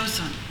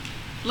chosen.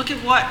 Look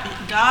at what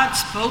God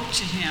spoke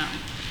to him.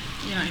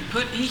 You know,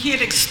 he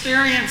had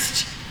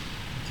experienced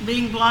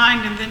being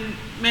blind and then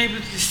maybe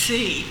to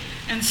see.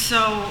 And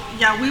so,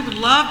 yeah, we would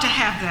love to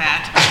have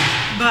that,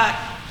 but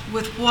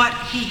with what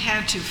he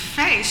had to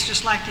face,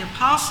 just like the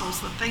apostles,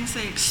 the things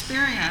they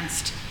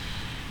experienced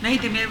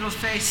made them able to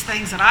face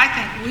things that I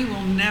think we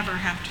will never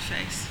have to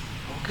face.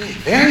 Okay,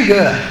 very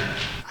good.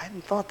 I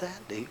hadn't thought that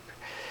deep.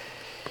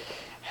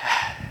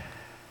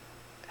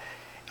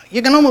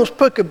 You can almost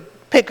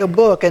pick a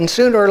book, and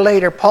sooner or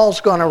later,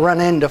 Paul's going to run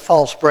into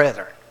false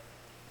brethren.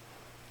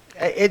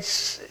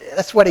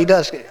 That's what he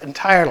does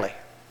entirely.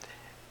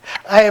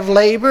 I have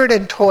labored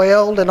and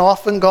toiled and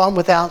often gone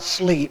without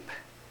sleep.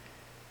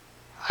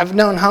 I've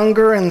known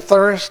hunger and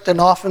thirst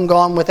and often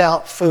gone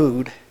without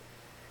food.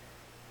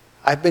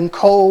 I've been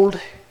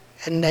cold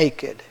and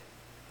naked.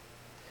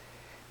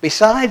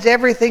 Besides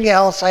everything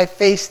else, I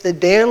face the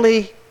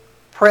daily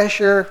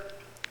pressure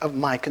of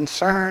my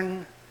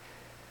concern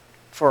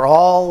for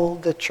all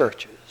the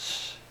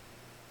churches.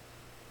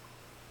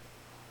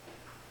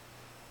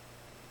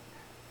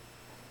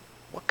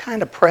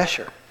 kind of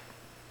pressure?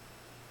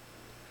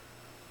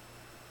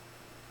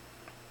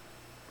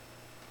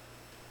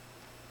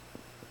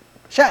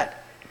 Chad.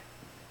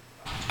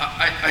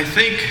 I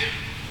think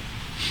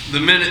the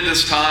men at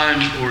this time,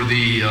 or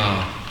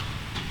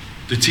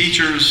the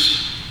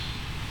teachers,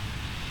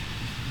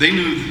 they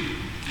knew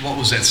what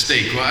was at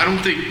stake. Well, I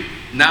don't think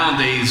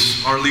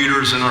nowadays our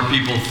leaders and our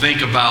people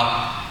think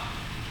about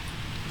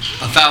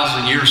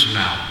 1,000 years from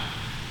now.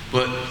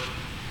 But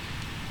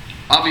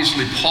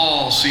obviously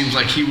Paul seems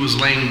like he was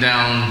laying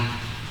down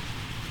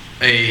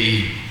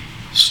a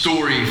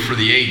story for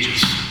the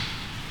ages,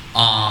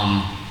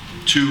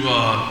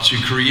 to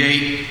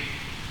create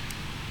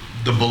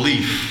the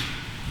belief,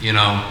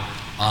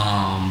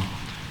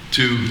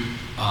 to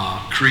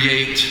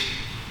create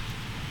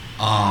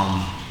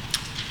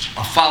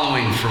a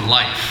following for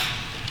life,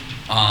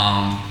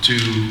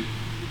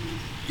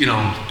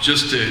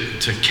 just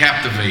to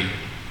captivate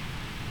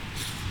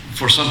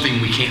for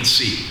something we can't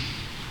see.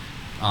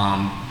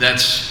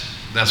 That's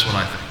what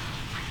I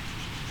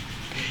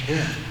think.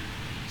 Good.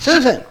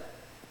 Susan.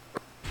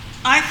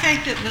 I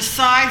think that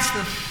besides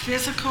the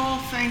physical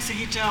things that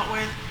he dealt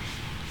with,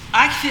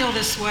 I feel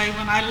this way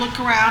when I look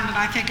around and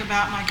I think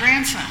about my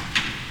grandson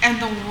and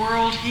the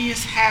world he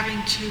is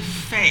having to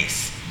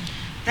face.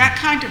 That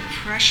kind of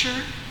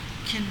pressure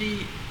can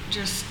be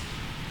just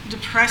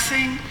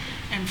depressing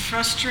and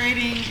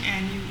frustrating,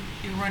 and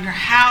you wonder,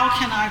 how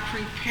can I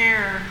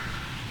prepare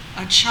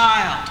a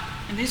child?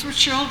 And these were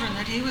children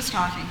that he was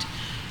talking to,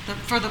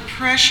 for the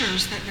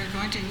pressures that they're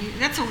going to need.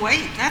 That's a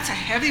weight. That's a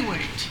heavy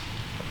weight.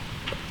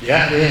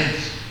 Yeah, it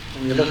is,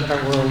 when you look at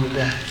our world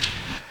today.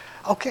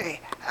 Okay,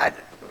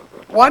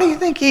 why do you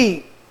think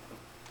he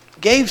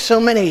gave so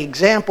many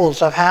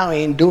examples of how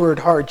he endured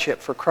hardship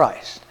for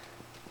Christ?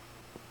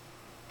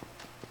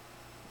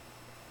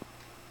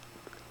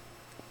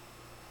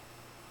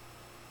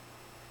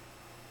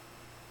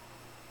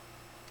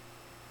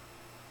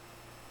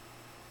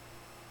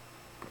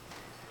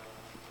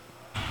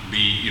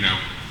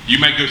 You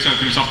might go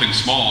through something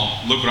small.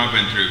 Look what I've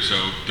been through.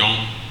 So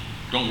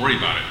don't worry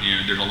about it.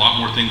 There's a lot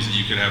more things that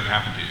you could have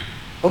happen to you.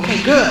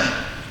 Okay, good.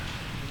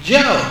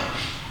 Joe.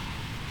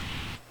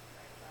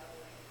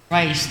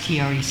 Christ, he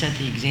already set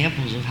the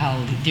examples of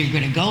how they're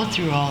going to go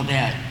through all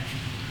that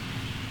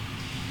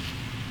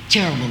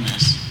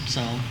terribleness.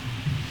 So,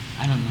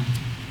 I don't know.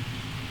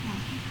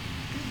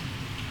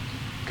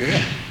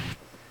 Good.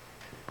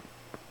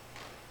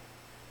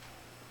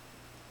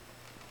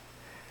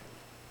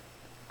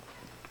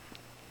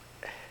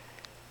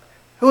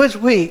 Who is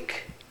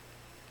weak,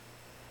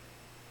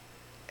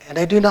 and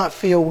I do not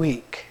feel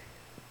weak?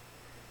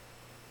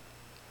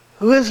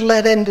 Who is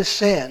led into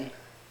sin,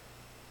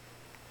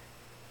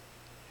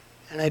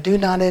 and I do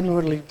not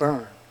inwardly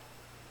burn?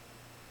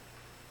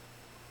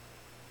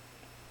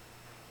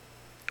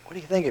 What do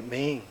you think it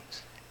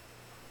means?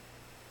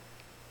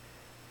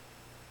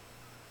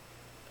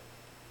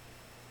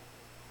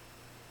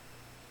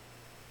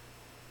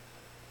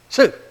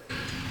 Sue.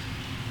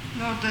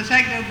 Well, does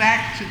that go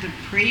back to the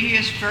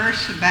previous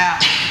verse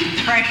about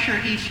the pressure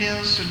he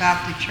feels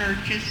about the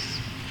churches?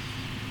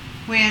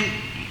 When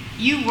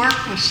you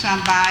work with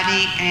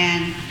somebody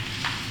and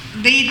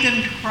lead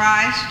them to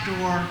Christ,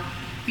 or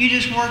you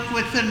just work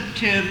with them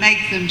to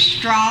make them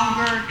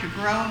stronger, to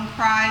grow in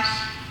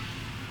Christ,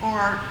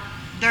 or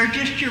they're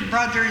just your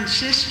brother and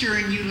sister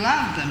and you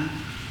love them.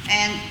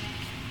 And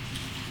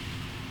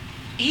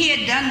he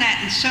had done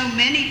that in so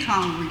many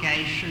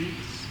congregations,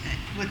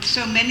 with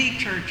so many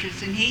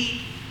churches, and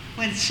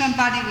when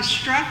somebody was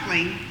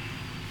struggling,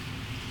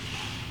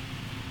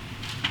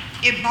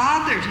 it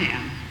bothered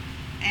him.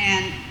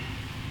 And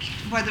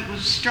whether it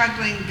was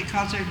struggling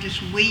because they're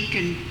just weak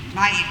and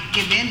might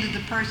give in to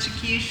the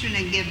persecution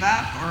and give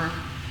up, or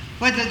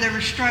whether they were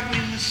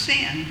struggling with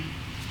sin.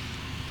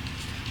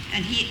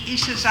 And he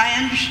says, I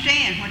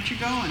understand what you're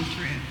going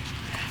through.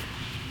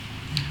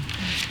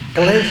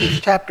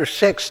 Galatians chapter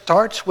 6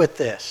 starts with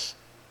this.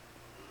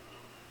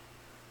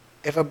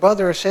 If a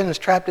brother or sin is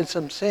trapped in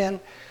some sin,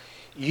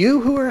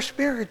 you who are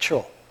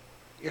spiritual,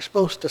 you're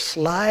supposed to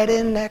slide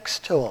in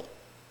next to them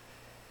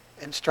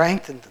and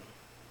strengthen them.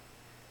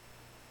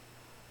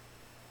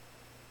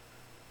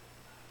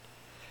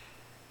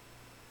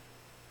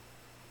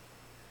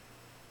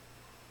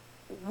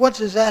 What's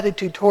his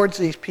attitude towards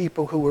these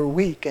people who were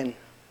weak and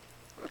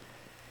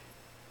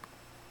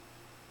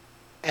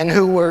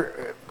who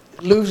were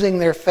losing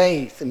their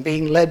faith and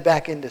being led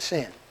back into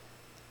sin?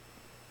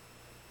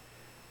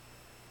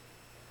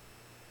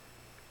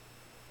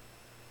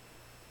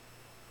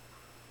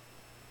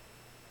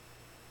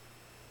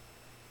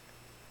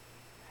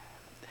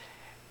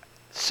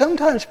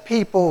 Sometimes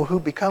people who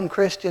become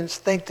Christians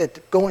think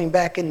that going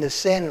back into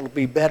sin will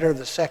be better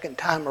the second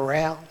time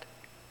around.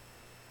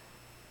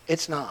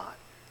 It's not.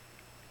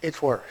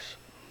 It's worse.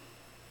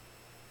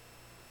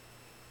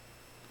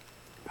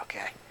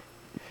 Okay.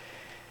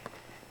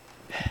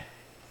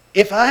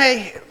 If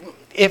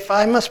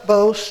I must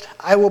boast,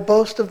 I will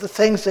boast of the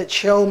things that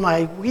show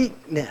my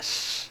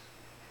weakness.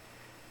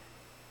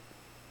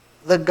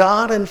 the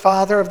God and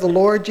Father of the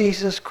Lord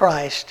Jesus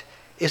Christ,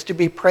 is to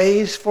be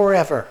praised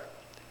forever,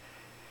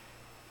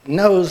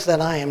 knows that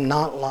I am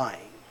not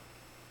lying.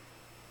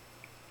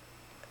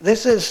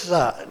 This is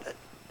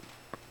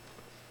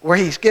where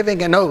he's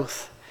giving an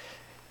oath.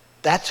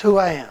 That's who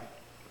I am.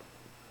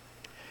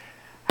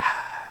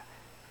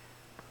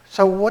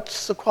 So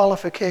what's the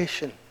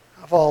qualification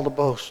of all the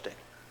boasting?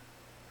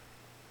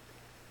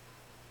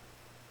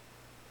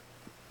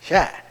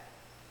 Shad.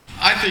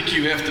 I think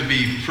you have to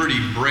be pretty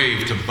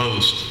brave to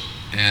boast.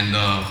 And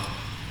I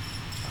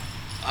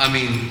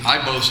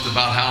boast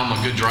about how I'm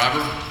a good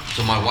driver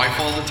to my wife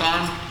all the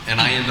time,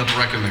 and I end up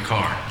wrecking the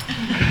car.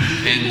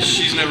 And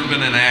she's never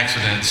been in an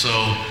accident, so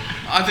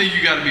I think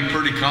you got to be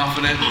pretty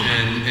confident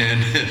and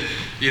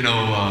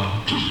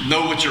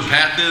know what your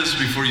path is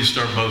before you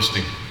start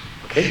boasting.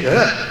 Okay,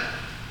 good.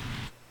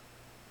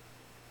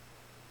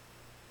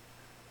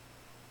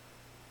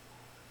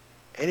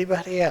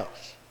 Anybody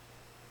else?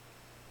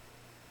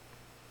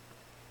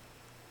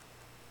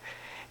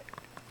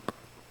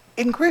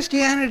 In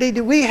Christianity,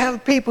 do we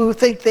have people who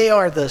think they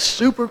are the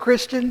super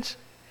Christians?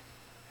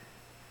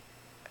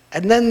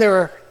 And then there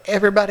are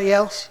everybody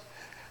else?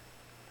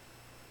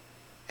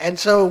 And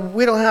so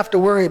we don't have to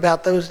worry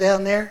about those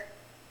down there?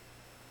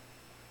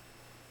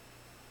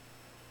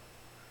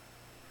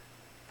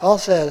 Paul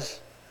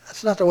says,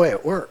 that's not the way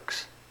it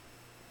works.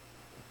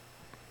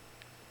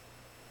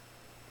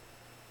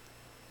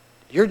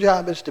 Your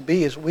job is to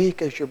be as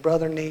weak as your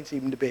brother needs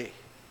him to be.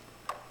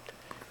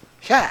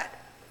 Shad.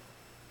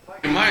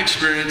 In my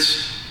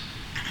experience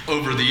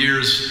over the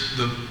years,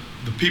 the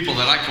people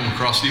that I come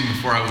across, even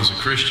before I was a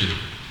Christian,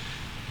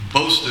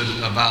 boasted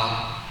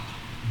about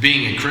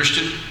being a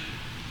Christian,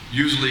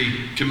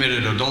 usually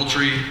committed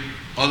adultery,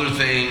 other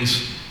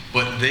things,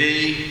 but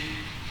they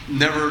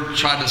never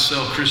tried to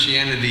sell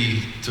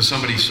Christianity to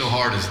somebody so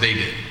hard as they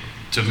did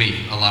to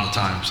me a lot of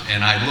times.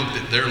 And I looked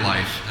at their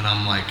life and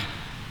I'm like,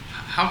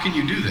 how can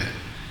you do that?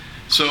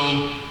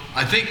 So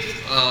I think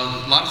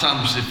a lot of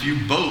times if you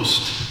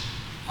boast,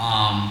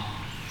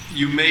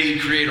 you may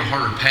create a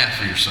harder path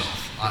for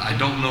yourself. I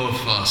don't know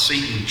if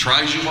Satan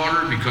tries you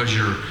harder because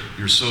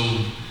you're so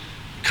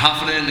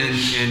confident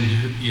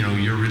in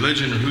your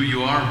religion or who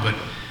you are, but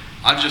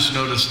I've just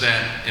noticed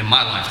that in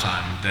my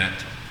lifetime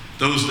that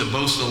those that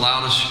boast the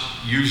loudest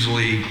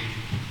usually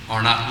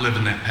are not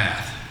living that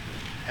path.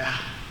 Yeah.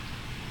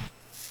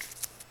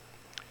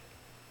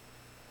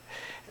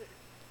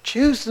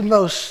 Choose the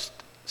most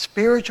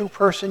spiritual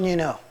person you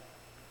know.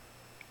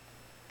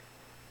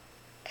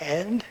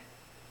 And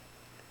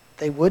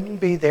they wouldn't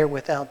be there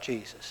without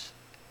Jesus.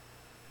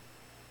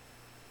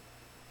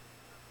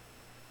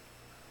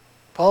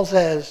 Paul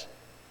says,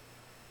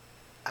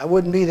 I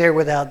wouldn't be there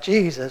without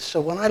Jesus. So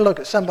when I look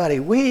at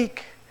somebody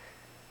weak,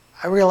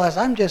 I realize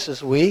I'm just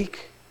as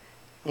weak.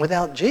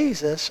 Without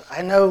Jesus,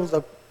 I know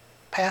the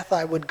path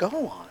I would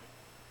go on.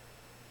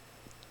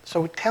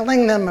 So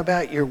telling them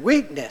about your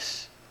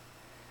weakness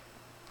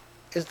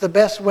is the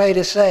best way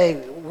to say,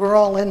 we're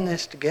all in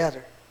this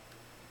together.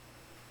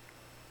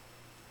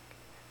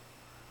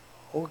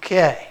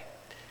 Okay.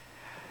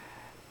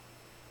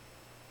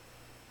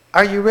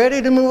 Are you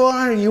ready to move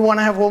on, or you want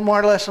to have one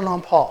more lesson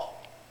on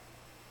Paul?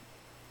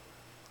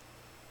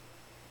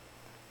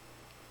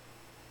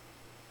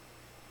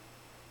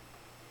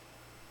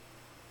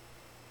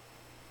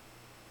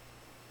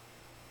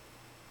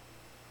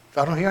 If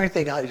I don't hear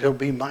anything, it'll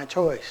be my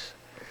choice.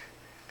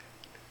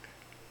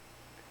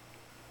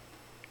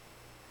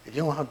 You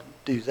don't have to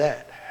do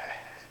that.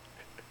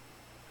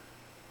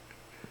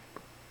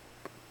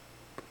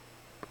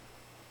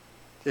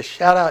 Just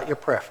shout out your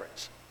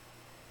preference.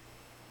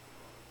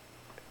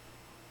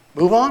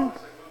 Move on?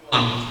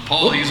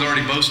 Paul, he's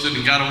already boasted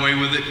and got away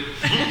with it.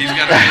 He's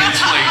got a clean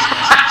slate.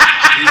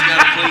 He's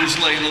got a clean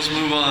slate. Let's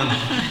move on.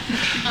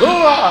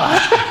 Move on.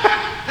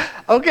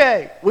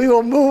 Okay, we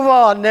will move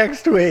on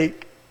next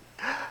week.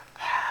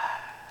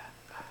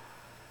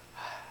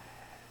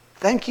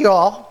 Thank you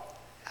all.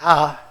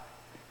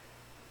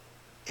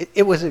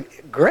 It was a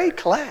great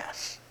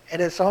class,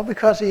 and it's all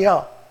because of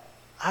y'all.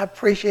 I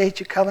appreciate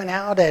you coming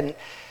out and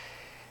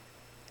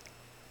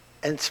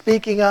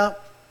speaking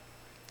up.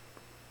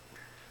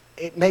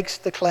 It makes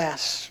the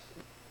class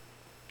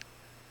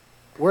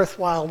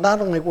worthwhile.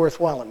 Not only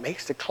worthwhile, it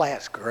makes the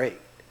class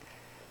great.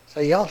 So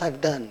y'all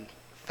have done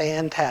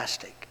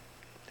fantastic.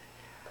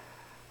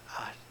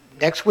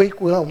 Next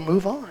week we'll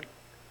move on.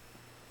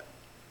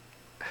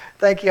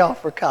 Thank y'all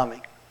for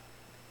coming.